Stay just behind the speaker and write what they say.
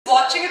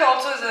watching it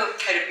also is a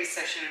therapy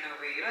session in a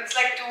way. You know, it's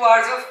like 2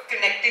 hours of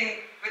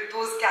connecting with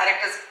those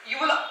characters. You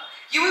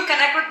will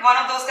connect with one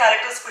of those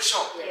characters for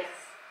sure. Yes.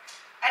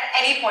 At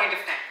any point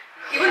of time.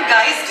 Even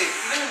guys did.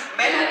 Even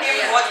men who came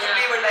to watch the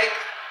play were like,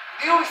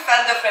 you know, we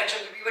felt the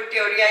friendship. We were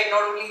teary-eyed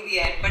not only in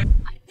the end, but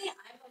I think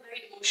I'm a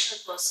very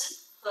emotional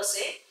person per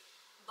se,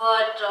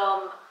 but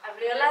I've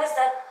realized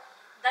that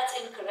that's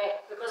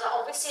incorrect, because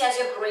obviously as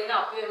you're growing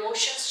up, your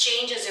emotions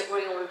change as you're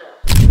growing older.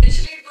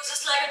 Initially it was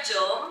just like a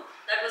germ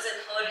that was in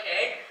her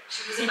head.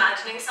 She was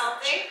imagining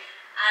something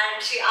and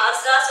she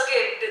asked us,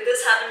 okay, did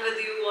this happen with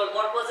you, or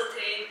what was the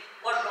thing,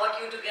 what brought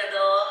you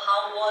together,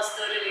 how was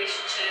the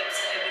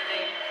relationships and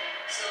everything.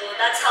 So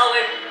that's how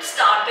it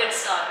started.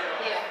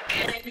 Yeah.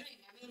 And I mean,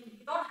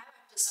 you don't have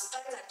actors.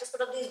 Sometimes actors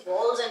put up these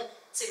walls and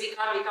say we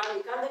can't,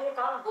 then you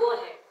can't go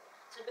ahead.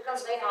 So it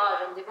becomes very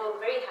hard, and they were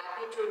very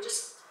happy to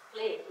just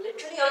play,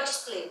 literally all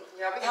just play.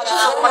 Yeah, we had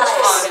so much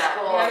fun.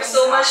 We had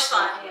so much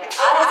fun. Yeah. It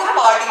was a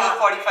party of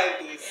 45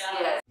 days.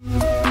 Yeah.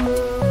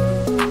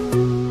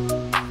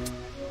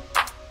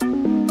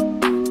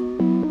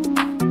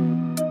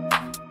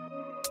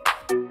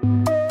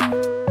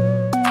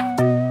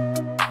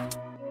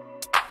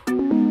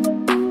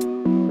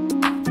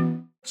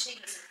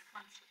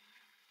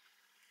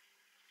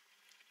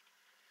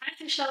 Hi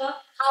Trishla.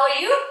 How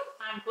are you?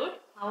 I'm good.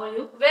 How are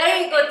you?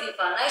 Very good,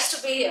 Deepa. Nice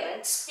to be here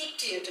and speak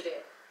to you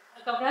today.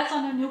 Congrats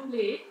on your new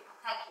play.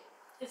 Thank you.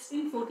 It's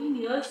been 14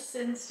 years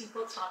since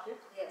Teapot started.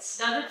 Yes.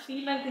 Does it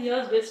feel like the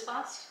years whizzed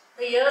past?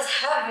 The years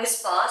have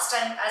whizzed past,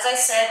 and as I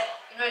said,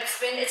 you know, it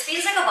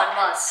feels like a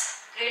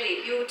vanvas.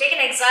 Really, you take an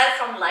exile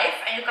from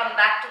life and you come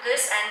back to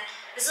this, and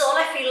this is all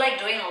I feel like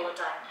doing all the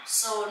time.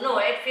 So no,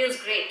 it feels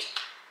great.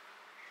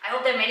 I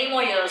hope there are many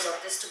more years of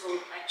this to go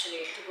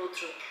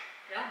through.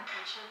 Yeah,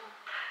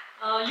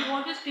 inshallah. You've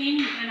always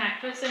been an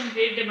actress in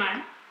great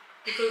demand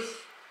because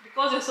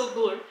you're so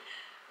good.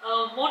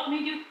 What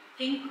made you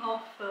think of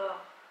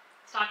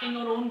starting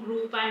your own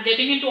group and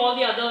getting into all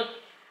the other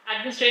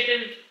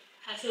administrative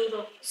hassles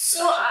of?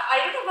 So I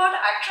don't know about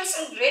actress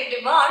in great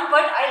demand,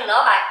 but I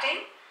love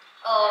acting.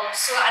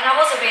 And I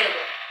was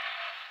available.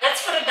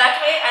 Let's put it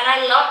that way. And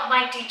I love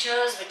my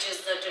teachers, which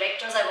is the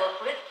directors I work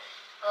with.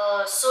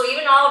 So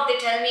even now, they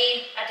tell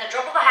me at the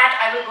drop of a hat,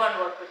 I will go and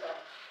work with them.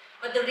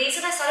 But the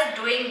reason I started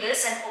doing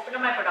this and opened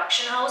up my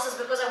production house is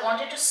because I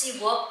wanted to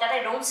see work that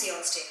I don't see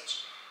on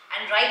stage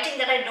and writing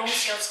that I don't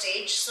see on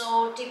stage.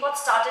 So Teapot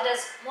started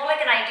as more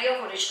like an idea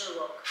of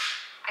original work.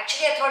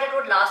 Actually, I thought it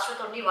would last with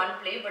only one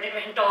play, but it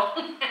went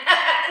on.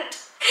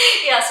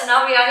 Yeah, so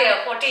now we are here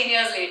 14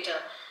 years later.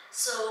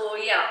 So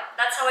yeah,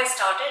 that's how I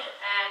started,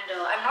 and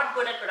I'm not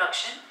good at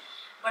production,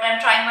 but I'm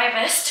trying my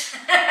best.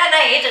 And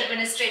I hate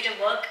administrative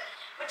work,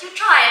 but you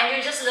try and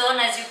you just learn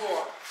as you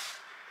go on.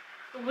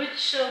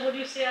 Which would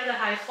you say are the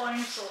high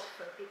points of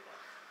Teapot?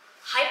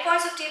 High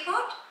points of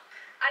Teapot?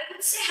 I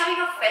would say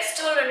having a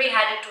festival when we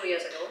had it 2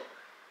 years ago.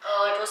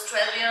 It was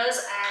 12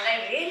 years and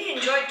I really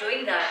enjoyed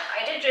doing that.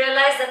 I didn't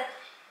realize that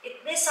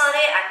itne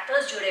sare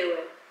actors jude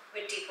hue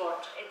with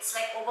Teapot. It's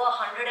like over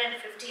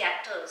 150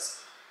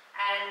 actors,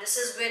 and this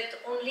is with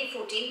only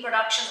 14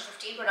 productions,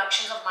 15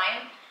 productions of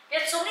mine.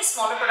 We had so many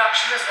smaller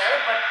productions as well,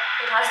 but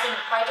it has been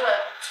quite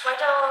a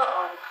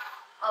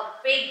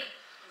big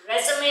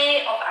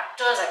resume of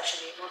actors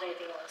actually, more than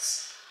anything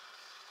else.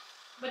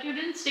 But you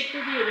didn't stick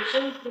to the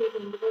original play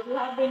then, because you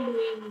have been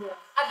doing...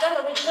 I've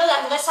done original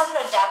and then I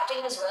started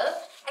adapting as well.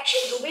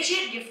 Actually, Dubeyji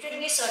had gifted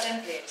me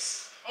certain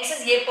plays. He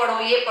says, ye padho,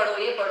 ye padho,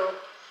 ye padho.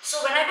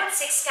 So when I got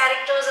 6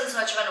 characters in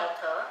search of an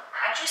author,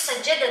 actually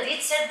Sanjina Gadhvi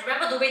said,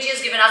 remember Dubeyji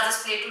has given us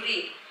this play to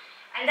read.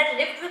 And that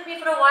lived with me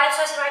for a while,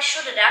 so I said I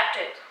should adapt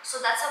it. So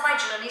that's how my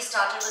journey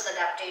started with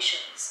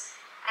adaptations.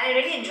 And I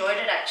really enjoyed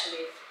it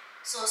actually.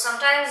 So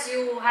sometimes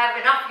you have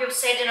enough you've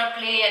said in a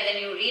play and then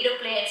you read a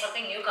play and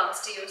something new comes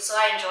to you. So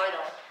I enjoy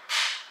that.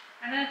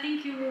 And I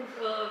think you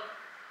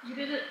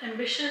did an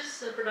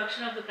ambitious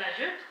production of The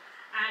Graduate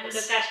and Yes.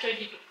 The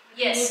Catch-22.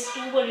 Yes. Those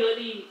two were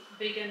really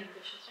big and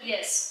ambitious, right?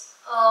 Yes.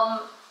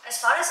 As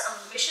far as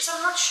ambitious,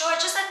 I'm not sure.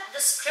 It's just that the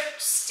script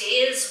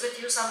stays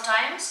with you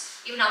sometimes.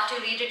 Even after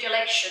you read it, you're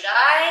like, should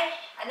I?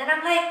 And then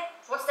I'm like,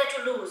 what's there to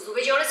lose?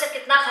 Dubeyji always said,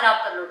 kitna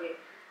kharab kar loge?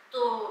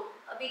 So,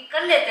 abhi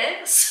kar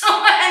lete. So,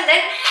 and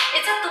then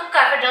it's a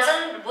tukka. If it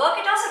doesn't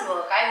work, it doesn't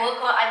work.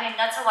 I mean,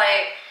 that's how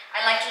I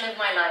like to live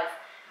my life.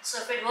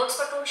 So if it works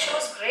for 2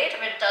 shows, great.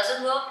 If it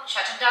doesn't work,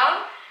 shut it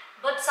down.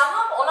 But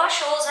somehow all our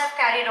shows have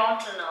carried on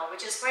till now,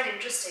 which is quite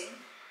interesting.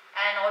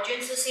 And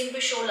audiences seem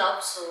to show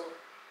love, so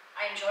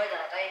I enjoy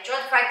that. I enjoy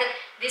the fact that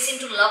they seem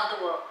to love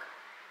the work.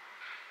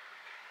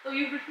 So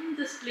you've written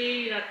this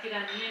play, RAAT Ki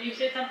Rani, and you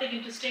said something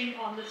interesting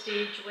on the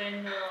stage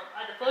when,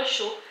 at the first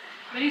show,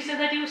 when you said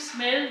that you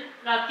smelled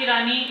RAAT Ki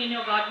Rani in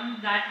your garden,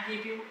 that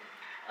gave you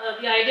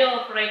the idea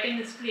of writing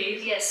this play.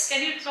 So Yes.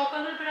 Can you talk a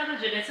little bit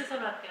about the genesis of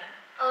RAAT Ki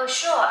Rani?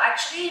 Sure.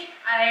 Actually,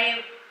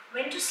 I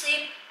went to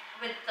sleep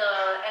with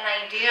an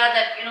idea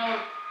that, you know,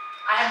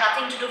 I had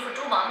nothing to do for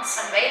 2 months.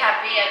 I'm very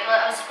happy.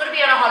 I was going to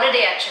be on a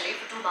holiday actually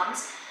for 2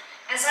 months.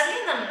 And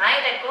suddenly in the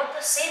night, I got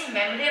the same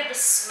memory of the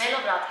smell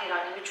of RAAT Ki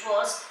Rani, which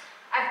was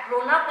I've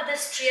grown up with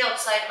this tree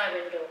outside my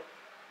window,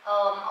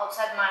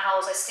 outside my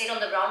house. I stayed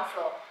on the ground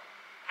floor.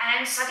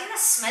 And suddenly the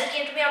smell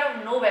came to me out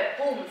of nowhere,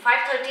 boom,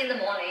 5:30 in the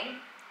morning.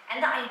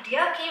 And the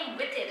idea came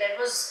with it. It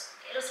was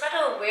quite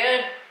a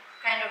weird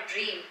kind of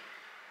dream.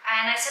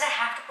 And I said, I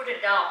have to put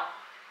it down.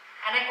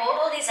 And I called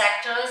all these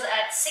actors.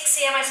 At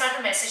 6 a.m. I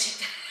started messaging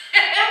them.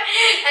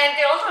 And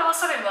they all thought it was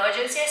some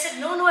emergency. I said,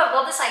 no, I've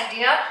got this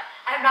idea.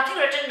 I have nothing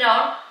written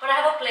down, but I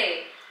have a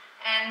play.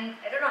 And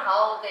I don't know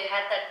how they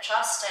had that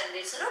trust, and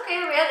they said, okay,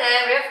 we're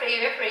there, we're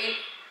free.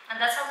 And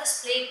that's how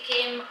this play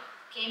came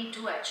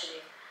to,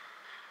 actually.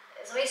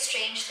 It's a very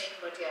strange thing,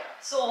 but yeah.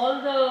 So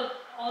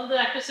all the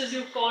actresses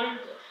you called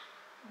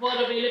were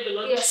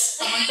available? Yes.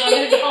 Someone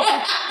turned it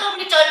down?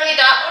 Nobody turned me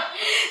down.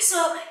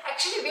 So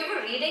actually we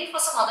were reading for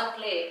some other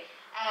play,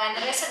 and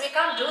then I said, we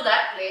can't do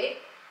that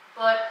play,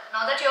 but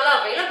now that you all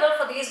are available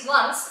for these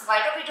months,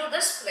 why don't we do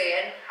this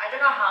play? And I don't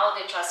know how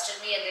they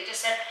trusted me, and they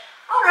just said,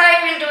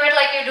 alright, we'll do it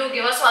like you do,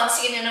 give us one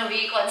scene in a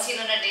week, one scene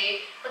in a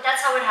day. But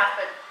that's how it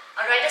happened.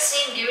 I'll write a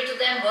scene, give it to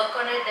them, work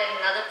on it, then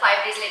another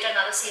 5 days later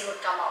another scene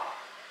would come up.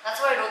 That's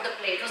how I wrote the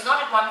play. It was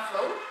not at one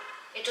flow.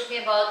 It took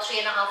me about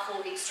 3.5 to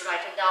 4 weeks to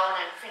write it down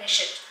and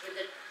finish it with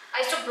it.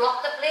 I used to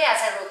block the play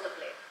as I wrote the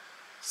play.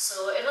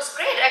 So it was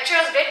great. Actually,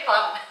 it was great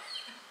fun.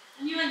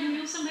 And you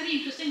used some very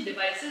interesting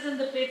devices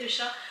in the play,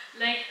 Trishla,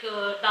 like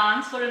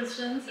dance, for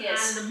instance, yes.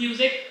 and the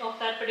music of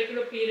that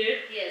particular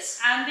period.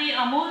 Yes. And the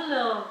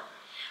Amul.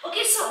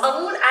 Okay, so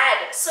Amul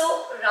ad.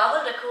 So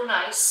Rahul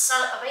Rakuna is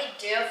a very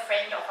dear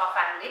friend of our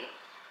family,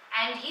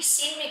 and he's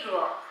seen me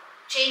grow up,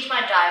 change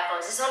my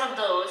diapers. He's one of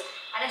those.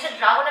 And I said,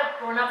 Rahul, I've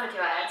grown up with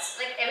your ads.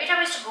 Like every time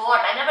I used to go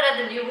out, I never read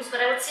the news,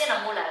 but I would see an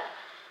Amul ad,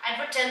 and it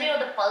would tell me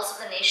what the pulse of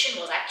the nation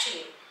was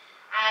actually.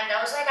 And I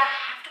was like, I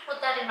have to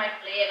put that in my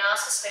play, and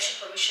ask for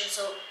special permission.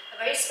 So a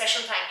very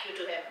special thank you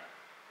to him.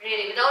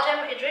 Really, without him,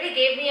 it really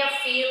gave me a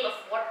feel of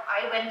what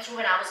I went through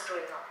when I was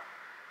growing up.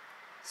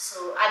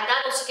 So, and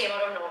that also came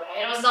out of nowhere.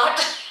 It was not,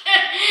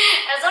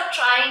 I was not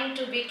trying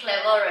to be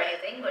clever or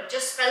anything, but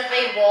just felt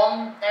very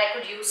warm that I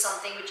could use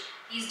something which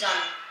he's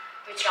done,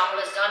 which Rahul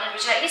has done, and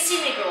which he's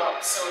seen me grow up.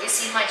 So he's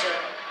seen my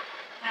journey.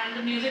 And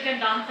the music and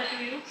dance that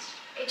you used?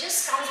 It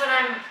just comes when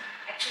I'm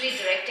actually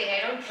directing.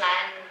 I don't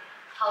plan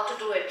how to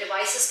do it.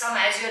 Devices come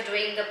as you're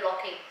doing the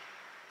blocking.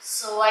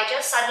 So I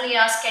just suddenly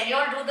asked, can you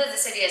all do this? They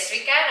said, yes,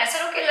 we can. I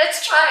said, okay,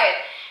 let's try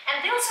it.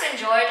 And they also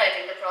enjoyed, I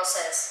think, the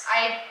process.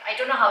 I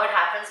don't know how it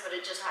happens, but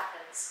it just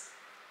happens.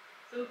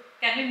 So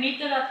can we meet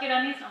the RAAT Ki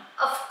Rani now?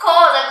 Of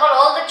course, I'll call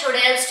all the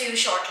Chudels to you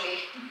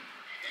shortly.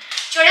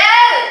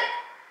 Chudel!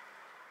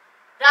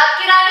 RAAT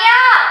Ki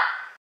RAANIYAAN!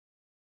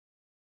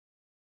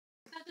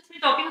 I've just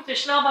been talking to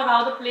Trishla about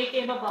how the play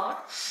came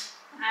about,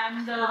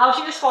 and how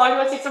she just called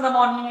you at 6 in the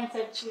morning and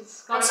said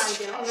she's got an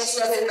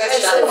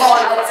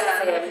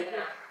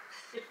idea.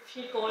 If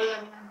she called,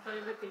 I'm sure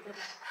you will repeat it.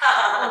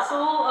 So,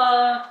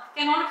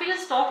 can all of you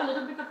just talk a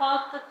little bit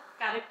about the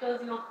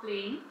characters you're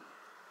playing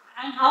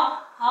and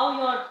how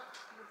your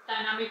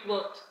dynamic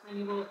worked when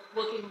you were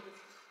working on this?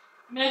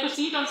 I mean, I could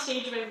see it on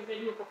stage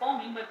when you were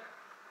performing, but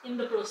in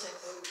the process.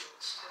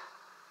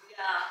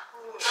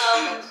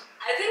 Yeah.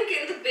 I think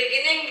in the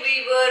beginning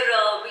we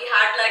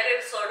had like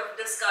a sort of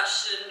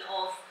discussion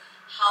of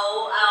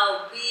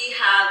how we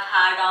have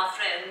had our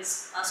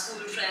friends, our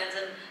school friends,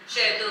 and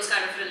shared those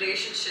kind of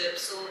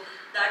relationships. So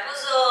that was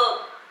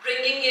a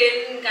bringing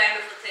in kind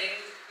of a thing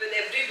with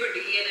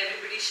everybody, and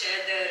everybody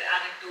shared their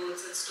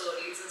anecdotes and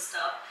stories and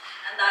stuff.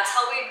 And that's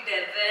how we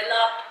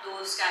developed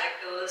those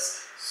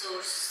characters. So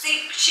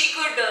she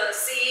could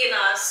see in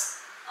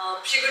us,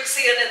 she could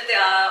see a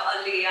Nitya, a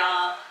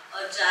Leah,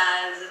 a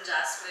Jazz, a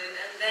Jasmine,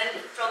 and then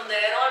from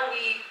there on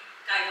we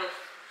kind of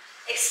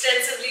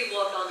extensively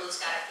worked on those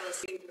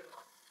characters.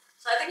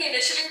 So I think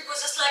initially it was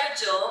just like a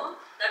germ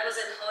that was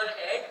in her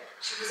head.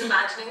 She was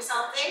imagining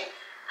something,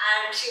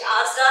 and she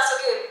asked us,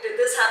 okay, did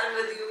this happen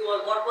with you,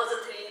 or what was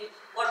the thing,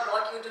 what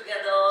brought you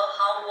together,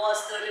 how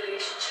was the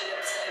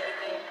relationships and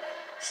everything.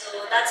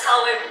 So that's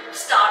how it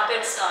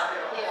started.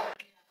 Yeah.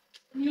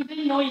 You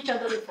didn't know each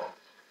other before.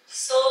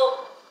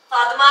 So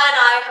Fatema and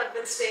I have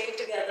been staying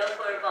together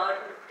for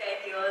about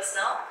 10 years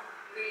now.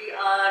 We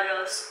are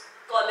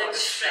college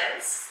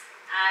friends.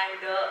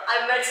 And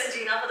I met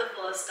Sanjina for the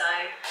first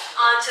time.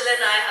 Anchal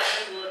and I have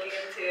been working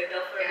in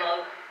theatre for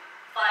about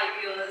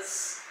 5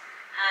 years.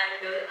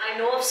 And I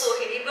know of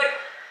Sohini, but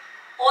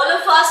all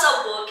of us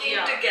are working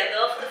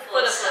together for the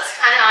first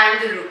time. And I'm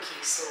the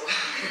rookie, so.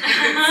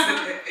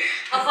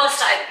 Her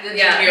first time.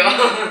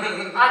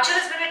 Anchal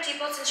has been with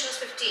Tipo since she was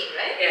 15,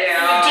 right?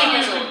 Yeah. 15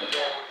 years old.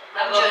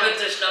 I've worked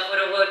with Trishla for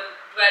over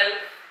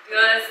 12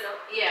 years,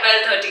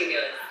 12, 13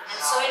 years.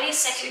 And Sohini's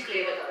second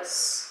play with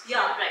us.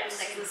 Yeah, Right,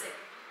 second.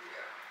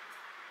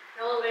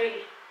 Oh,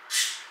 very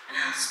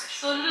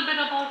So a little bit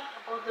about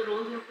the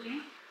role you're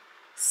playing.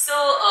 So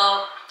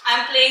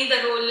I'm playing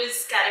the role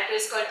character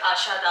is called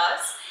Asha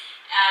Das,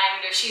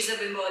 and she's a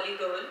Bengali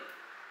girl.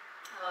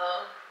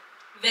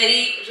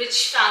 Very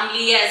rich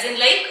family, as in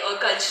like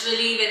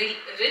culturally very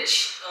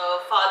rich.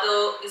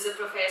 Father is a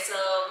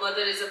professor,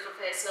 mother is a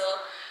professor.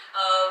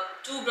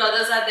 two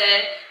brothers are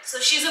there. So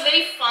she's a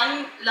very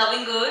fun,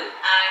 loving girl,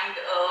 and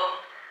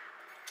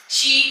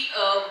she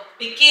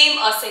became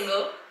a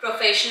singer,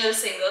 professional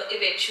singer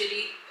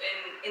eventually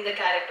in the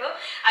character.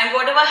 And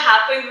whatever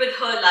happened with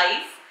her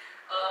life,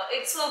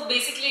 so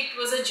basically it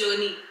was a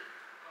journey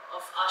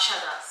of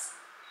Asha Das.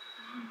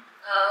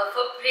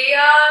 For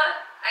Priya,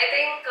 I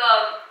think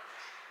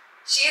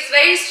she is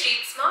very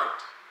street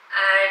smart,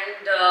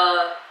 and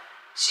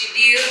she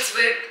deals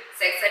with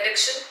sex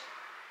addiction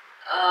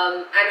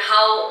and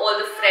how all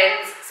the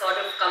friends sort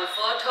of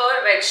comfort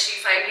her when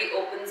she finally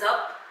opens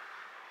up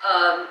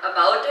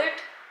about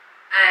it.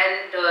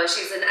 And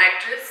she's an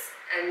actress,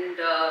 and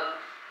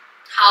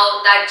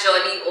how that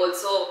journey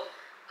also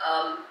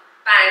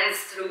pans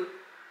through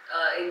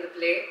in the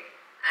play.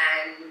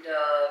 And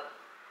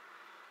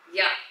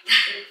yeah,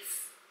 that's...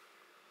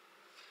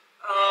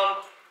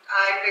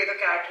 I play the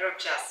character of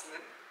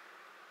Jasmine,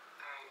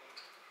 and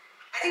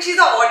I think she's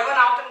the odd one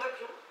out in the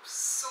group.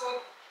 So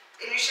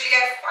initially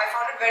I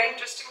found it very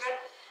interesting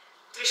that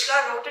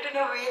Trishla wrote it in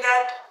a way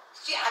that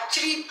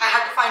I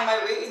had to find my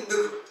way in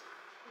the group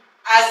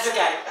as the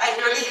character. I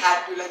really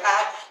had to.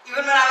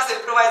 Even when I was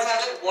improvising,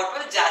 I was like, what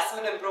will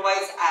Jasmine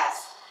improvise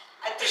as?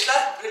 And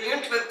Trishla's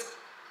brilliant with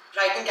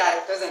writing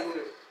characters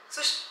anyway.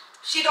 So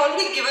she'd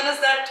already given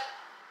us that.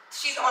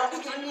 She's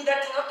already given me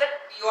that thing of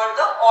that you are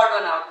the odd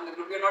one out in the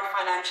group. You're not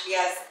financially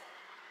as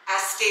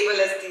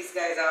stable as these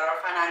guys are, or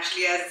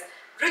financially as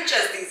rich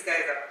as these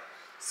guys are.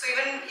 So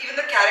even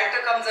the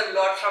character comes a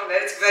lot from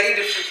there. It's very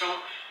different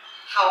from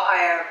how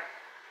I am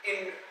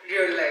in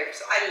real life.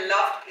 So I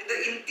loved the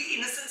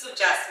innocence of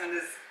Jasmine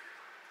is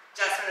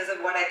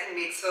what I think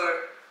makes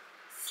her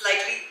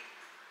slightly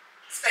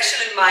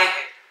special in my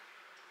head.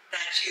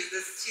 That she's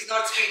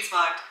not street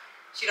smart.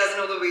 She doesn't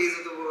know the ways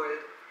of the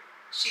world.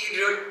 She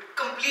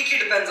completely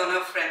depends on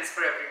her friends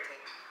for everything,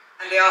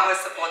 and they are her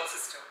support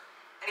system.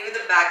 And even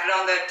the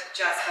background that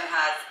Jasmine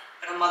has,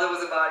 that her mother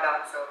was a bar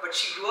dancer, but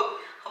she grew up,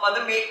 her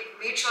mother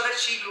made sure that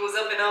she grows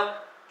up in an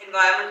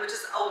environment which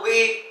is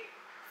away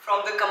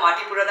from the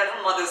Kamatipura that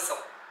her mother saw.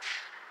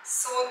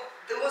 So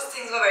those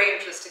things were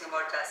very interesting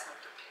about Jasmine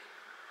to play.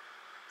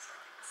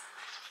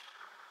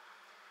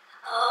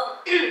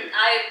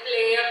 I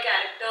play a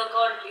character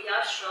called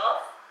Leah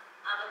Shroff.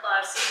 I'm a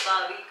Parsi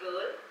Bavi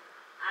girl,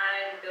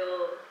 and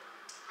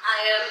I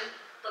am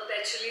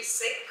perpetually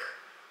sick,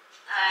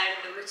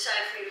 and which I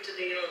feel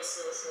today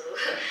also. So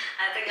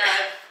I think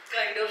I've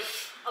kind of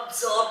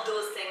absorbed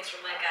those things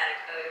from my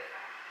character,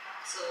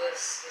 so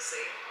as to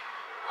say.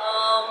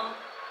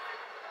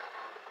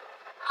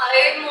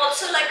 I'm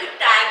also like a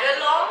tag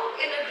along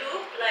in a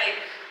group. Like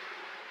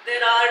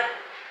there are,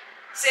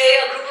 say,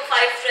 a group of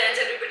 5 friends.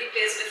 Everybody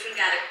plays a different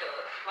character.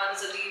 One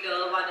is a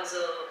leader, one is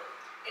a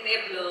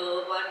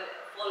enabler, one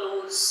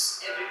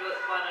follows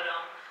everyone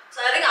around. So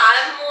I think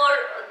I'm more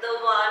the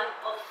one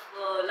of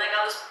like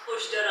I was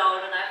pushed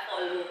around and I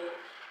follow,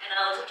 and I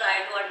also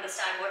try to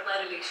understand what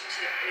my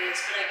relationship is,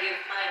 but I give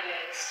my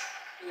best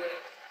to it.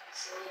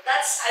 So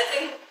that's, I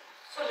think,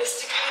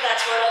 holistically,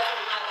 that's what I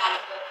think my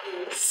character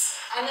is.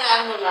 I'm an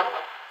animal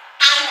lover.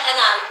 And an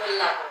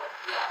animal lover.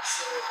 Yeah,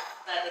 so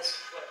that is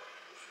what.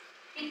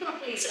 People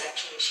pleaser,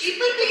 actually.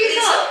 People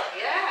pleaser.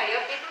 Yeah,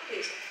 you're people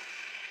pleaser.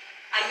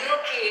 Are you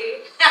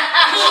okay?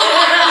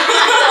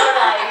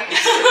 Alright.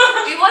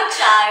 Do you want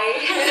chai?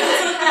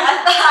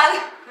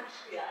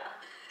 Yeah.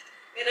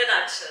 In a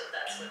nutshell,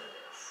 that's what it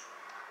is.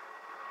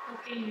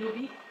 Okay,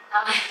 Yogi. I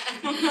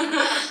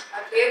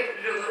played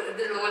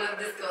the role of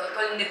this girl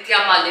called Nitya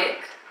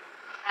Malik,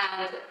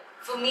 and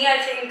for me, I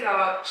think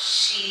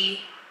she's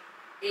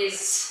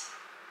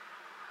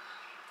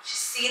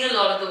seen a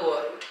lot of the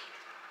world,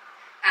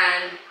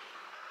 and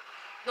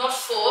not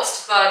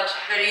forced, but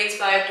very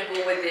inspired to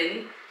go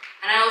within.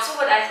 And also,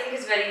 what I think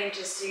is very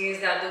interesting is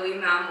that the way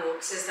ma'am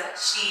works is that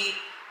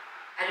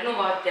I don't know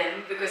about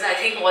them, because I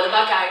think all of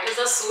our characters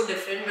are so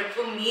different, but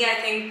for me, I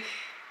think,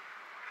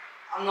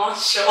 I'm not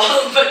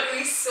sure, but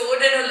we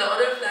sewed in a lot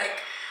of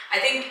I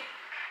think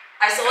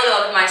I saw a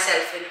lot of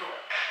myself in her.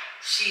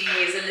 She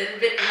is a little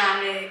bit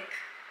manic,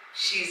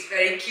 she's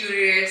very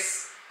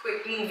curious,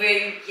 quick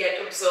moving,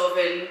 yet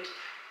observant.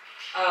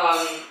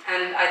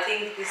 And I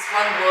think this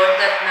one word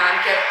that ma'am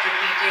kept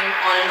repeating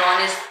on and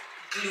on is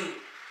glue.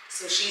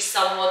 So she's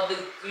somewhat the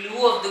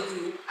glue of the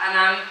group, and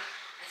I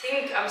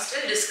think I'm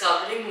still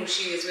discovering who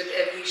she is with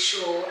every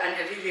show and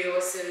every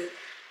rehearsal.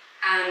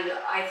 And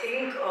I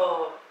think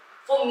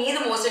for me,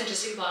 the most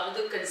interesting part of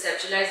the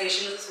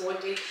conceptualization of this whole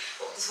thing,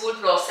 this whole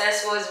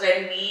process, was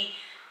when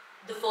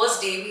the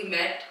first day we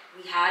met,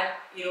 we had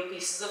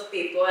pieces of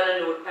paper and a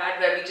notepad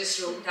where we just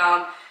wrote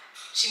down.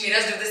 She made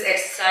us do this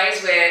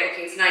exercise where,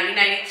 okay, it's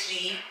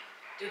 1993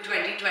 to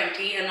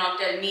 2020, and now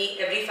tell me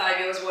every 5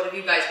 years what have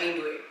you guys been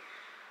doing.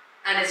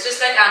 And it's just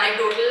like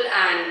anecdotal,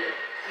 and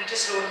we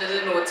just wrote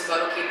little notes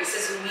about, okay, this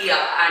is who we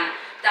are, and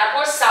that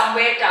was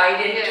somewhere tied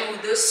into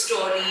the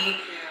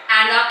story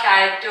and our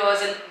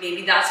characters, and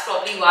maybe that's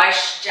probably why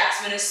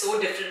Jasmine is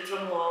so different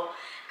from her,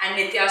 and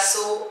Nitya is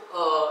so,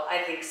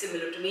 I think,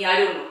 similar to me. I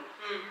don't know.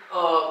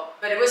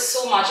 but it was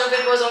so much of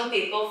it was on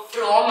paper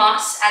from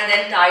us and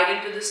then tied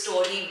into the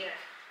story,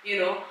 you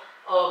know,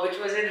 which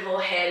was in her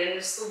head and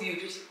was so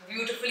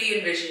beautifully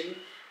envisioned.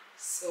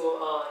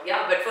 So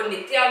yeah, but for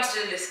Nitya, I'm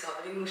still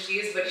discovering who she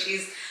is. But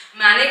she's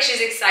manic,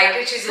 she's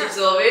excited, she's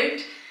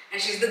observant,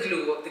 and she's the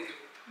glue of the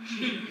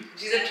group.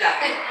 She's a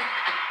traveler.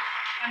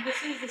 And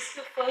this is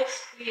your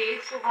first play,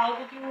 so how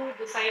did you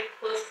decide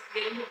first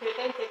getting the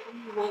theatre and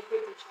second you work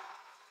with Trishla?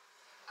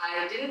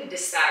 I didn't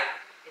decide.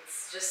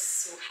 It's just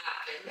so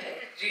happened.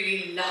 I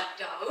really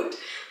lucked out.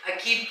 I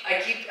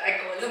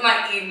call her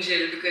my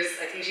angel because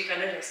I think she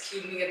kind of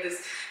rescued me at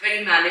this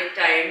very manic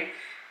time.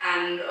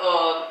 And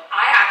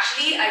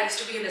I used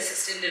to be an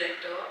assistant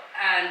director,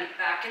 and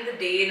back in the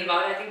day, in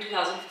about I think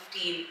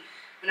 2015,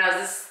 when I was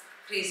this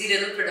crazy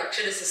little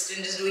production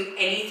assistant just doing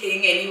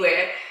anything,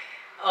 anywhere,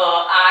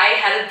 I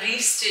had a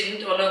brief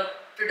stint on a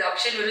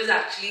production which was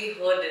actually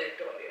her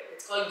directorial.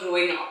 It's called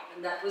Growing Up,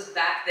 and that was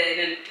back then.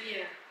 And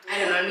I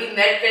don't know, we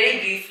met very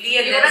briefly.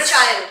 And you were a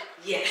child.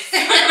 Yes.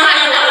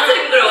 I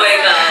wasn't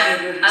growing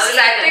up. I was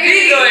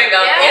actively growing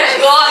up.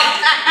 Yes. Oh God.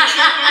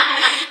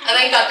 And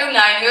then cut to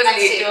 9 years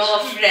later,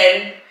 a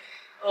friend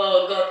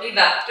got me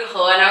back to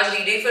her, and I was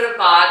reading for a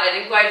part. I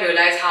didn't quite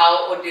realize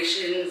how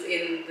auditions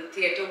in the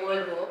theatre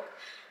world work.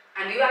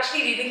 And you were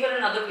actually reading for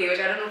another play,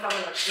 which I don't know if I'm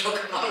allowed to talk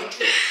about.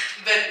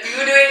 But we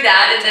were doing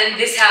that, and then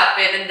this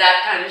happened, and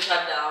that kind of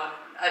shut down.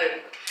 I don't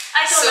know.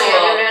 I told her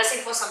you were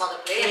rehearsing for some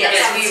other play. Yes,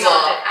 we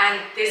were.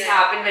 And this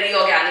happened very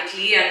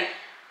organically, and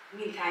I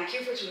mean, thank you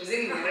for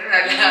choosing me.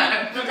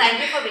 No, thank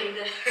you for being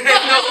there.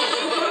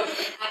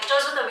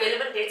 Actors with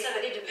available dates are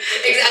very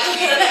difficult.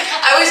 Exactly.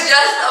 I was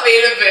just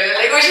available.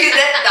 Like when she's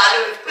there,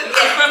 Dalu,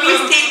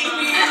 please take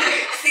me,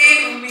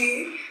 save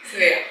me. So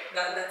yeah,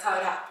 that's how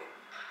it happened.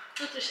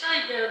 So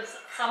Trishla,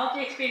 some of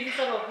the experiences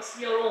are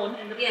obviously your own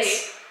in the play.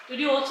 Yes. Did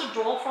you also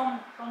draw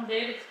from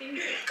their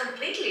experiences?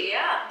 Completely,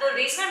 yeah. The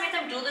reason I made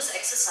them do this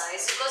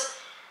exercise is because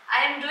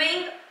I am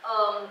doing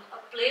a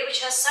play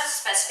which has such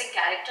specific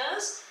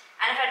characters,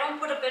 and if I don't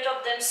put a bit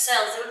of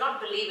themselves, they will not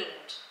believe in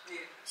it.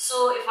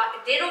 So if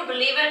they don't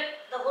believe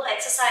it, the whole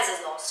exercise is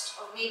lost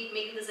of me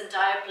making this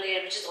entire play,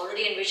 which is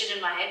already envisioned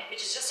in my head,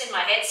 which is just in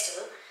my head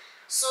still.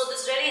 So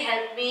this really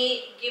helped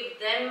me give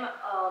them,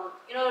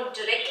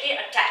 directly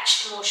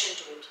attached emotion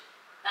to it.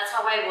 That's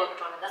how I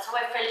worked on it. That's how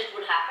I felt it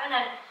would happen,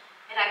 and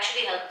it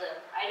actually helped them.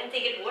 I didn't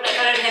think it would. I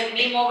thought it helped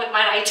me more with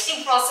my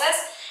writing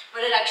process,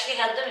 but it actually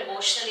helped them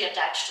emotionally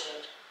attached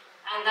to it.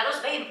 And that was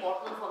very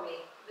important for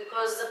me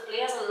because the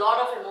play has a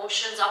lot of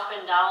emotions up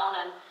and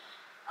down, and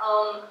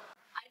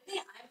I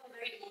think I'm a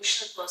very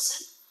emotional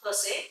person per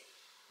se,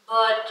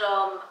 but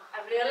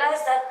I've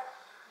realized that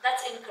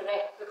that's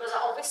incorrect because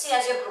obviously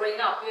as you're growing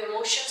up, your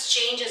emotions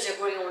change as you're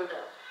growing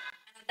older.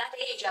 And at that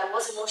age, I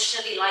was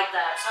emotionally like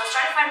that. So I was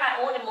trying to find my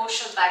own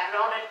emotional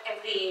background at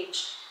every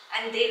age,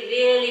 and they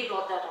really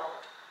brought that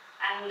out.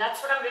 And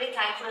that's what I'm really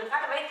thankful. In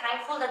fact, I'm very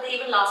thankful that they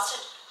even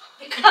lasted.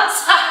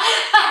 Because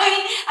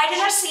I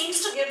didn't have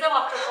scenes to give them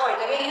after a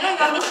point. I mean, you have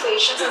those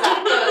patience as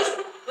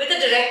actors with the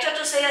director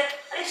to say,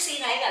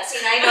 scene aega. So,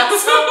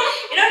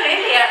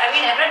 really, I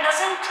mean, everyone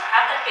doesn't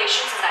have that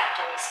patience as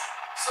actors.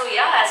 So,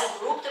 yeah, as a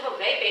group, they were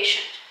very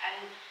patient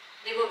and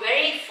they were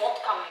very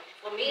forthcoming.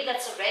 For me,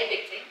 that's a very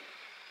big thing.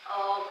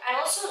 And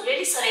also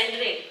really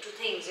surrendering to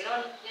things,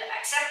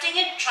 accepting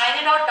it, trying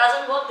it out,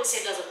 doesn't work, they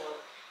say it doesn't work.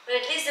 But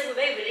at least they were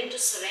very willing to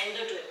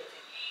surrender to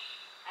everything.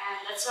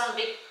 And that's one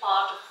big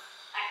part of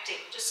acting,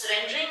 just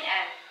surrendering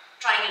and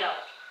trying it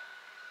out.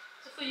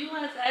 So for you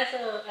as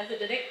a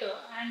director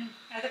and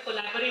as a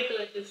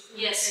collaborator in this,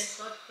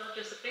 Yes, not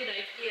just a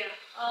playwright,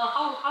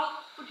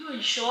 how could you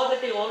ensure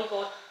that they all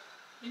got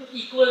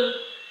equal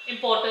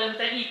importance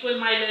and equal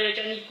mileage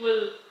and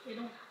equal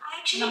I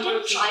actually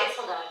didn't try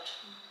for that.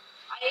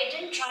 I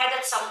didn't try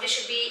that somebody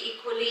should be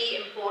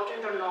equally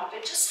important or not.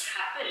 It just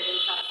happened,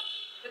 in fact,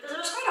 because it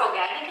was quite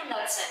organic in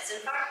that sense.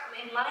 In fact,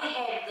 in my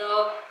head,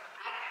 the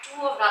Act 2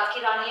 of RAAT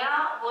Ki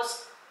RAANIYAN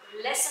was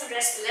less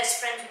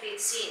friends with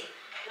each scene.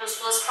 It was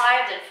first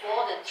 5, then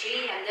 4, then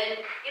 3, and then,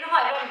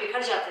 how everyone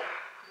bikhar jate.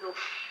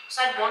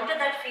 So I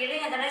wanted that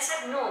feeling, and then I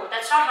said, no,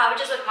 that's not how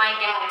it is with my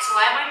gang, so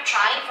why am I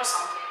trying for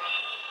something?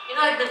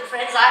 Like the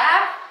friends I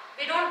have,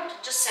 we don't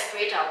just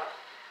separate out.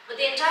 But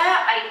the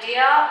entire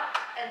idea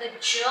and the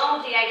germ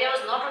of the idea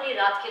was not only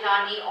RAAT Ki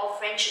Rani or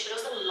friendship, it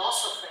was the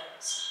loss of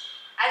friends.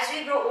 As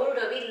we grow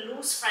older, we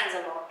lose friends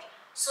a lot.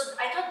 So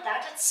I thought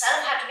that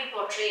itself had to be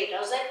portrayed.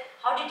 I was like,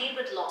 how do you deal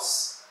with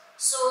loss?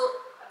 So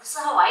this is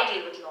how I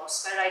deal with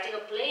loss, by writing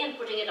a play and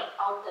putting it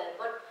out there.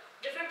 But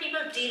different people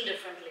deal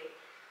differently.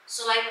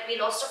 So like we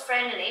lost a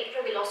friend in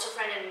April, we lost a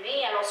friend in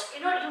May,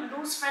 you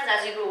lose friends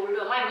as you grow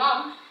older. My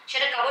mom, she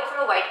had a cupboard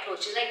full of white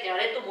clothes. She's like,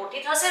 "Yare, tu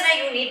moti tha se na,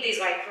 you need these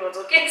white clothes,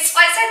 okay?" So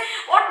I said,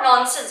 what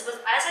nonsense.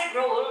 But as I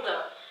grow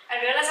older,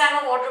 I realize I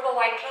have a wardrobe of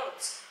white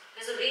clothes.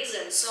 There's a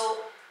reason.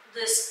 So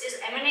this is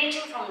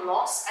emanating from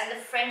loss and the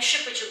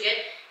friendship which you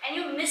get, and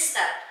you miss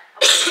that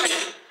about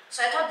friend.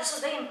 So I thought this was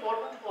very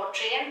important to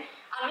portray, and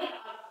I make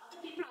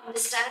other people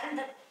understand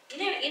that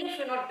even if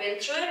you've not been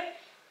through it,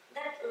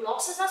 that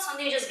loss is not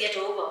something you just get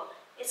over.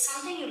 It's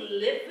something you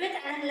live with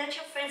and then let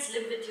your friends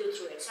live with you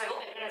through it. So I hope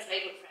everyone has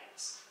very good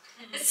friends.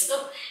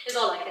 So it's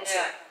all I can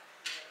say.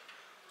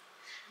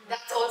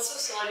 That's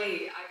also,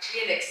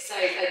 actually an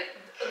exercise.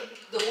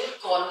 The whole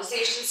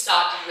conversation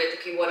started with,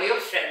 okay, what are your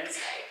friends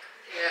like?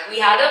 We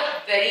had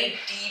a very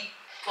deep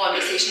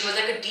conversation. It was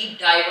like a deep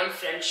dive on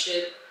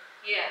friendship,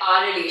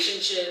 our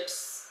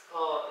relationships. It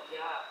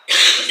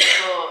was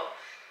like a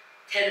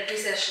therapy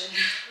session.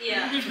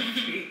 Yeah,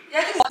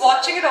 I think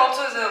watching it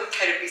also is a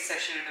therapy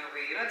session in a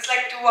way. You know, it's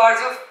like 2 hours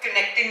of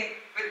connecting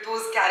with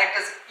those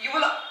characters. You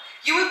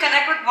will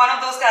connect with one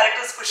of those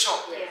characters for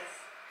sure. Yes.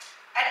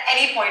 At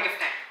any point of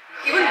time.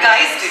 Even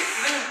guys did.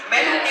 Even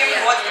men who came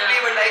to watch the play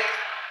were like,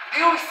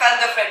 you know, we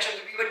felt the friendship.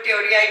 We were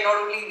teary-eyed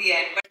not only in the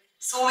end, but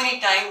so many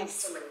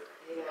times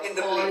in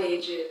the All play.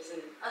 ages.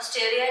 And I was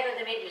teary-eyed when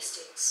they made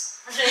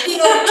mistakes.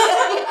 Technical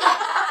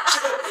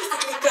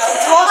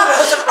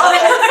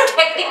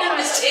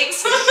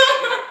mistakes.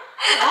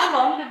 How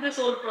long did this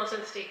whole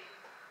process take?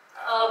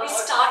 We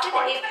started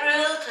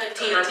April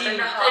 13th.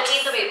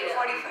 13th of April.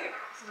 45.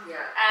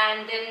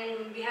 And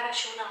then we had a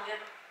show now.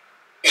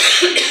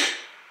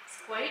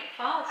 Quite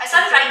fast. I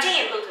started writing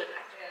April 3rd.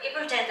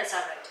 April 10th I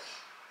started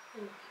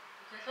writing.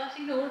 So I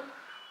think the whole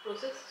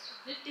process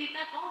did take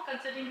that long,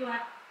 considering you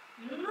had.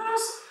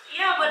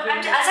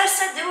 But as I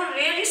said, they were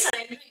really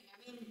surrendering. I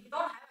mean, you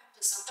don't have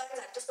actors.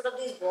 Sometimes actors put up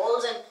these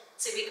walls and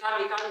say, we can't,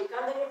 then you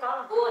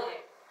can't go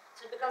ahead.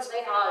 So it becomes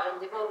very hard,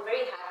 and they were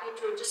very happy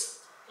to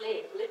just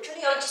play.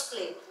 Literally, or just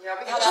play. Yeah,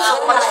 we had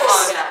so much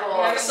fun.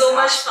 Yeah, so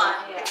much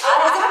fun. It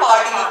was a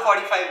party of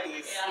 45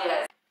 days.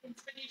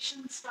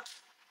 Inspiration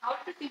stuff. How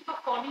did you think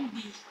of calling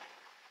these?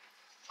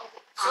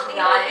 So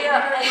the earlier...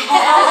 Availability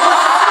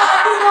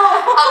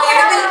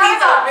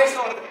is always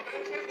on.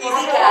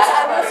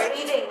 I was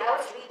reading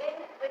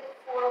with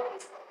 4 of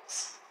these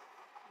books.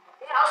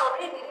 I was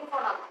already reading for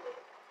another play.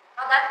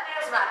 Now that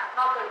play is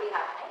not going to be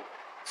happening.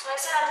 So I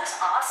said, I'll just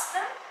ask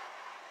them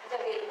if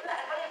they're available.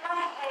 But in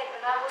my head,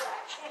 when I was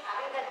actually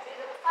having that play,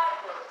 there were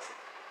 5 girls.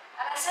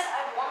 And I said,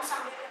 I want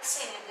somebody who can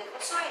sing. And there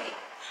was Sohini.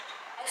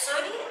 And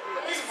Sohini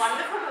is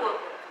wonderful to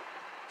work with.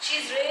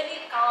 She's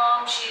really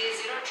calm,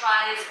 she's,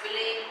 tries,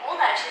 willing,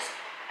 all that. She's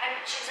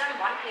done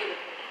one play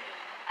with me.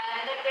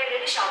 And then they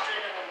really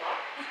shouted at her a lot.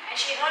 And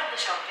she heard the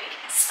shouting.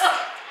 So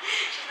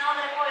she's now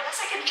like, in a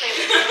second play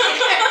with me.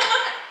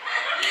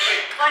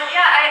 But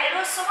it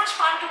was so much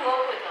fun to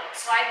work with her.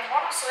 So I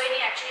thought of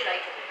Sohini actually right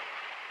away.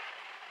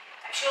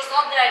 And she was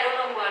not there, I don't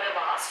know who I'd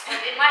have asked.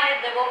 But in my head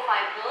there were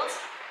 5 girls.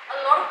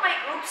 A lot of my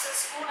groups in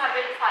school have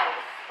been 5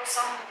 for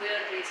some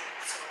weird reason.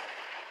 So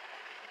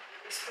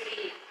it was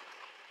pretty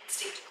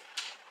instinctive.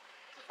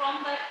 So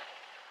from that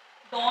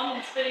dawn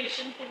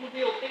inspiration to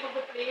the opening of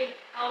the play,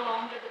 how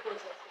long did the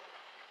process take?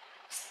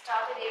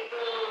 Started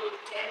April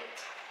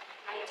 10th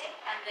writing,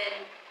 and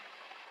then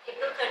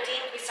April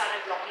 13th we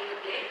started blocking the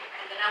play,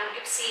 and then I would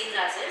give scenes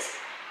as is.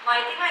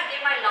 I think I gave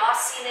my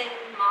last scene in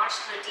March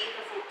 13th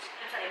or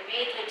 14th,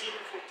 May 13th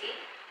or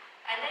 14th,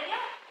 and then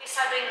we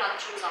started doing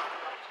run-throughs after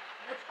that.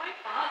 That's quite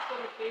fast for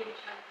a play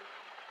which has this.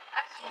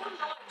 I don't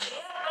know, but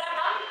I've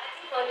done, I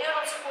think earlier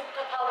also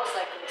Kutkatha was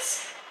like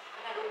this.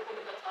 When I wrote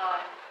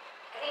Kutkatha,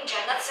 I think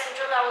Jannat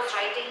Central I was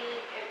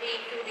writing every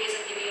few days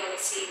and giving you a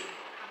scene.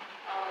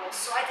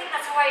 So I think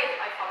that's how I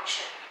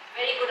function.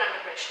 Very good under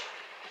pressure.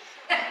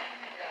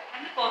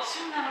 And the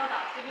costumes are not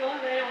asked. Did you all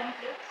wear your own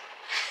clothes?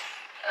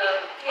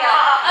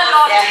 A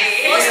lot.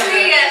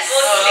 Mostly yes.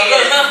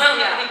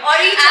 Or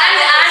each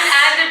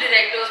and the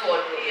director's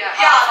wardrobe.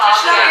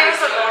 Trishla gave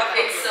us a lot of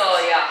It's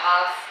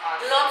half.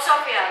 lots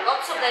of their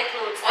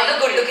clothes. All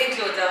the good looking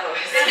clothes are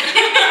hers.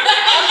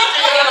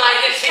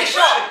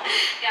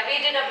 We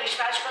did a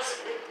mishmash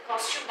because the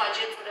costume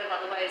budget would have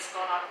otherwise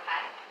gone out of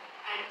hand.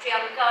 And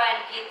Priyanka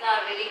and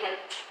Geeta really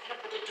helped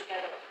put it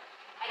together.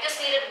 I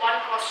just needed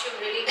one costume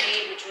really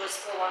made, which was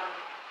for one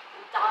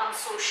dance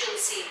social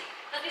scene.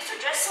 Because we used to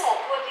dress so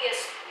awkwardly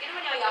as,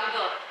 when you're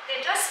younger. The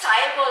entire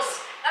style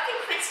was, nothing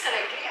fits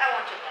correctly, I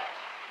wanted that.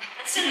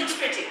 And still looks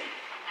pretty.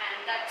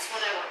 And that's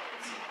what I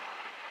wanted.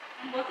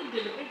 And was it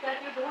deliberate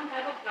that you don't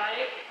have a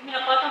guy,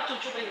 apart from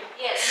Chuchu Bhaiya?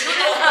 Yes. You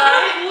don't have a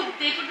guy who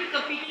they could be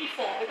competing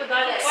for, because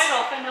that is Yes. quite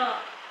often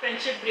a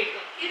friendship breaker.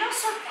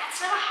 So that's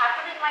never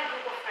happened in my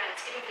group of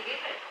friends. Can you believe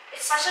it?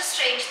 It's such a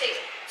strange thing.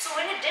 So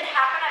when it did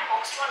happen, I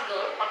boxed one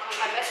girl, one was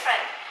my best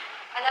friend,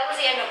 and that was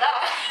the end of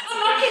that.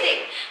 I'm not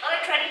kidding. I was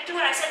like 22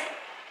 and I said,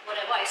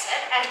 whatever I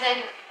said, and then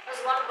there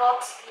was one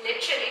box,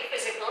 literally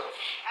physical,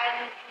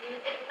 and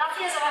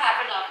nothing has ever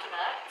happened after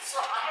that.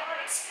 So I have not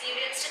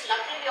experienced it.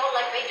 Luckily, we all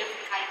like very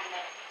different kind of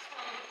men.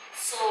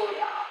 So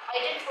I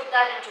didn't put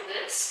that into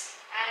this,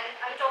 and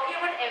I'm talking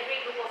about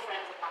every group of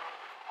friends of mine.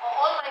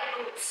 All my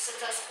groups,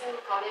 since school,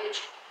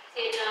 college,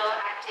 theatre,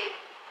 acting.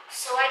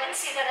 So I didn't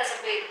see that as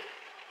a big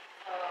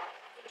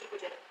thing to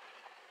put in.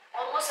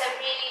 Almost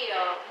every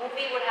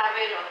movie would have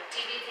it, or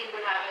TV thing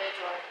would have it,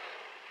 but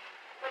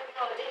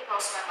no, it didn't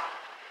cross my mind.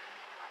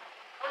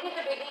 Only in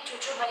the beginning,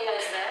 Chuchu Bhaiya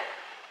is there.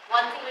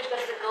 One thing which got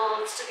the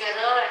girls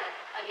together and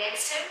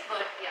against him,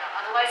 but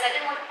otherwise I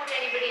didn't want to put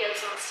anybody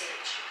else on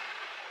stage.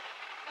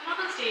 Not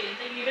on stage,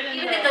 like even in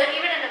Even the...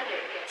 in the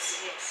play,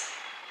 yes, yes.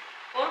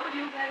 What would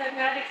you guys have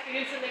had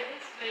experiences like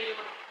this where you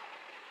were...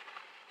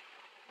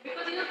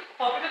 Because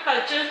popular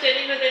culture is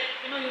telling you that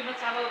you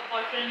must have a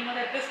boyfriend, you must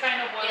have this kind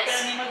of boyfriend,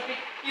 Yes. and you must be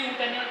cute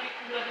and you must be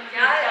cool and you must be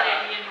Yeah, yeah.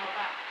 ready and all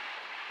that.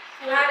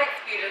 I had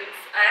experience.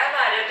 I have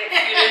had an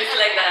experience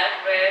like that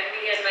where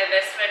me and my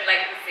best friend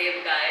like the same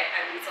guy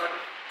and we sort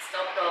of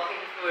stopped talking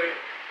for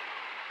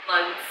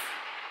months,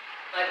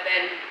 but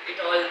then it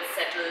all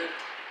settled.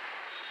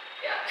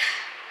 Yeah.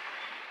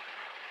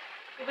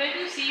 So where do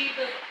you see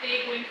the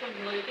play going from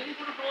here? You think it's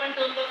going to grow in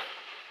terms of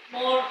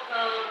more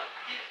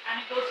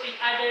anecdotes being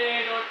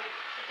added or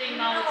the thing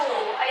now?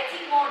 No, I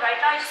think more right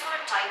now I just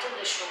want to tighten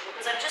the show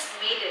because I've just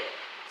made it.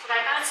 So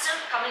right now it's still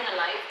coming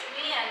alive to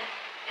me and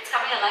it's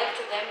coming alive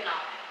to them now.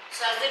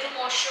 So as they do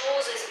more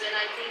shows is when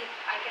I think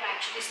I can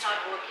actually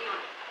start working on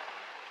it.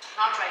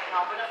 Not right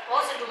now, but of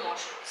course they do more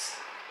shows.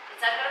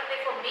 It's that kind of play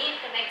for me, it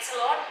connects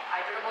a lot.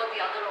 I don't know about the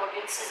other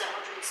audiences, I'm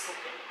not really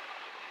spoken.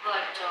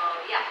 But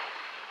yeah,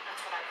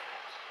 that's what I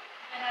felt.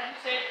 And as you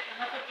said,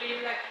 none of the play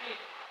will actually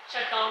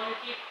shut down. You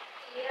keep...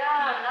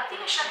 Yeah, nothing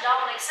is shut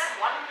down except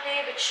one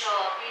play which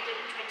we did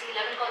in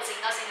 2011 called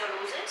Zinga Singa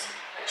Roses,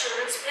 a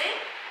children's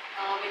play,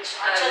 which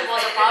Anchal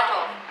was a part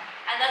of.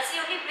 And that's the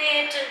only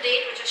play till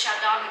date which was shut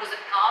down because the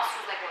cast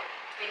was like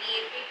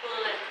 28 people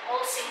and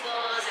all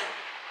singers and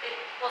it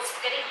was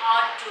getting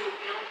hard to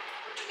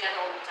put together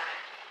all the time.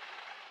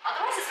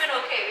 Otherwise it's been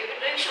okay. We've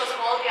been doing shows of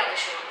all the other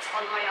shows,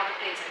 all my other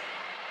plays.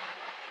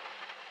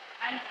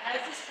 And has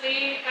this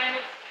play kind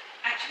of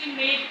actually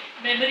made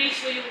memories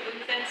for you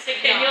in the sense, like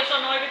 10 years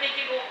from now, if you think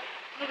you go,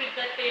 with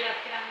that play, RAAT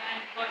KI RAANIYAN, and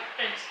got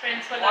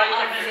friends for life.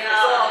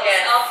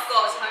 Yes, of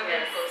course,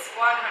 100%.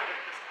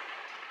 100%.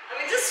 I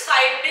mean, just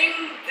finding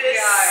this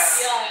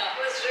Yeah.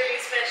 was really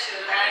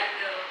special, and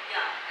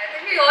yeah. I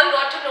think we all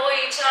got to know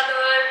each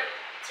other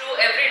through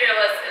every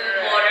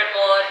rehearsal more and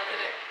more.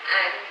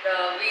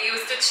 And we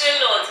used to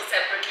chill also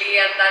separately,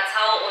 and that's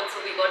how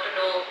also we got to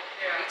know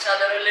each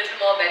other a little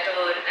more better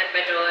and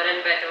better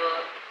and better.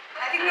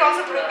 I think we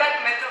also broke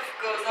that myth of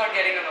girls not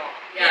getting along.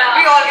 Yeah.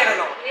 We all get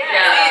along. Yeah.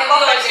 We all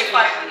perfectly get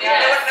fine. along. There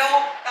Yes.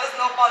 was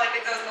no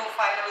politics, there was no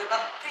fight, there was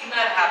nothing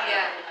that happened.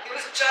 Yeah. It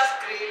was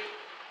just great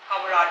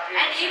camaraderie.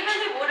 And even when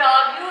they would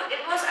argue,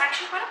 it was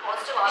actually quite a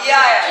positive argument.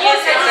 Yeah.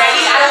 Yes,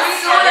 Exactly.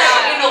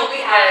 we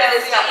had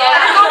this stuff.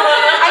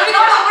 And we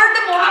got over it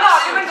the moment the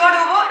argument got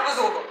over, it was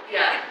over.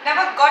 Yeah. It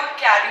never got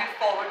carried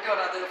forward to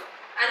another.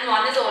 And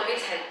one is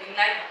always helping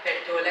like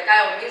better. Like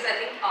I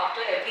think after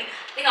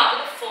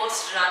the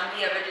first run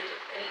we ever did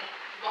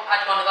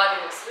at one of our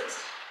rehearsals,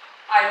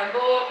 I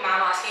remember ma'am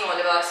asking all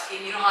of us, how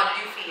did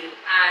you feel?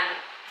 And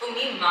for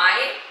me,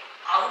 my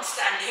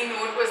outstanding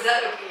note was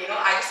that,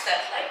 I just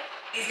felt like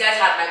these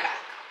guys had my back.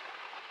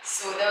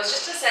 So there was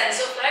just a sense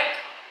of like,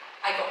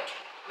 I got you,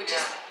 which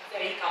is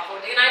very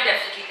comforting, and I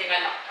definitely think I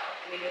lucked out.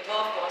 I mean, with her,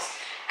 of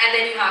course. And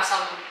then you have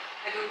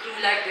like a crew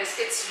like this,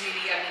 it's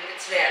really,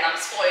 it's rare, and I'm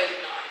spoiled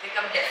now. I think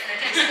I'm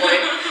definitely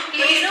spoiled.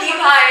 Please keep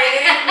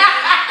hiring.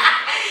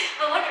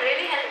 But what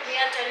really helped me,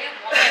 I'll tell you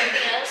more than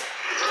anything else,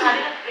 was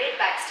having a great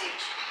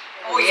backstage.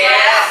 Oh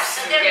yes.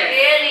 And they're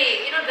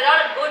really, without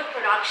a good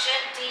production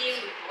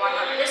team,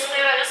 this way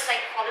I just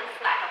like fallen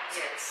flat on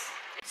this.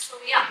 So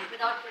yeah,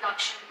 without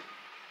production,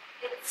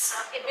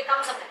 it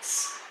becomes a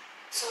mess.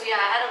 So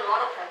yeah, I had a lot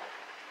of help.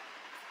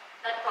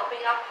 That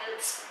propping up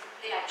helps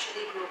they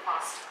actually grow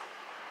faster.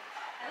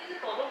 I think the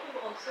problem with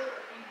also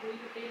doing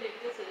a play like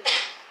this is,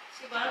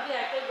 see, one of the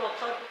actors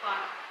drops out,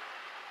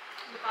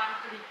 you can't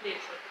replace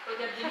it because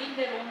they're bringing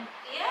their own.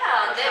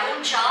 Yeah, their own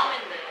charm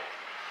in there.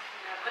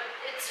 Yeah, but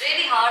it's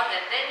really hard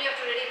then. Then you have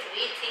to really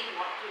rethink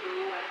what to do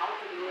and how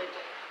to do it.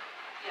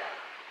 Yeah.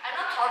 I've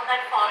not thought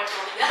that far at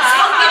all. It's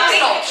not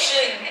an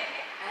option.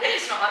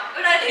 It's not.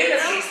 But I think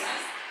It's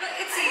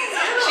it's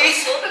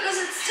easy because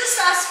it's just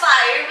us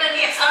five and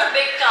it's not a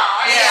big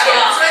cast.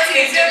 Yeah. So it's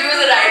easier Interview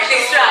the right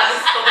thing to have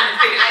this I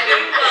conversation.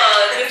 think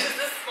this is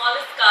the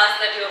smallest cast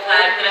that you've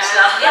had,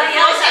 Trishla. Yeah,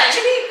 it's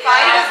actually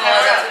Five is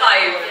never That's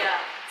five. Yeah,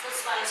 so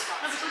it's fun as No,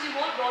 fun. because you've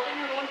all brought in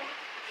your own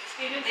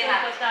experience They and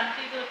have.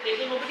 personality to the play,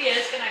 so nobody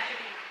else can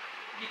actually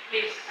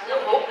replace. I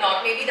hope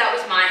not. Maybe that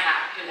was my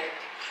hack to like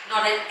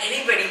not let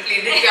anybody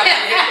play the piano.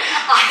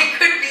 I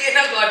could be in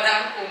a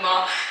goddamn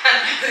coma and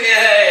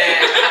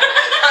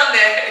I'm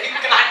there. You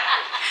can't.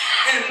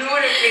 No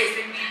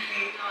replacing me,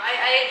 please. No,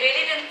 I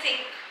really didn't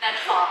think that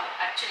far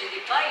actually,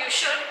 Deepa. You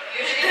should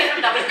usually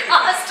double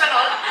cast and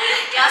all.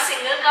 Yeah,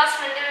 single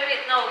cast मिलने में भी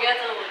इतना हो गया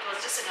तो it was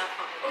just enough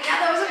for me. Oh yeah,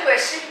 that was a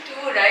question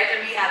too, right?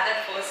 When we had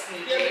that first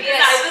meeting.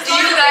 Yes. I was Do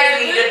you guys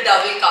need a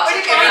double cast? But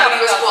you can't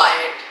Everybody was double cast.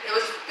 quiet. There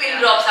was pin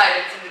drop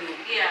silence in the room.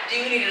 Yeah. Do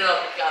you need a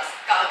double cast?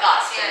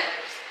 Yeah.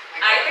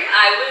 I think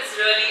I was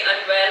really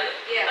unwell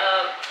Yeah.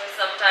 for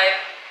some time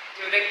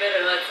during the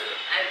rehearsal,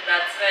 and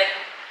that's when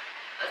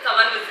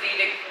someone was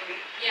reading for me.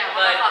 Yeah,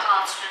 one of But our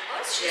cast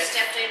members, she yes.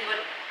 stepped in, but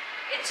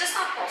it's just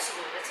not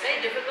possible. It's very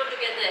difficult to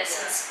get the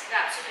essence.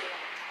 Yeah, absolutely.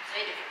 It's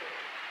very difficult.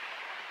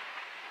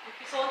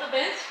 Okay, so all the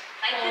best.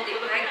 Thank you,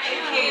 for the Deepa. future.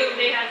 Thank I hope you. the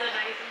play has a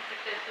nice and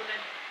successful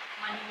and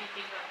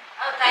money-making run.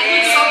 Thank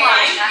you so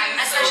much. Thank you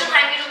And special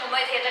thank you to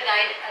Mumbai Theatre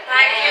Guide.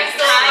 Thank you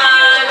so Thank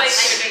you, much. Mumbai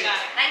Theatre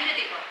Guide. Thank you.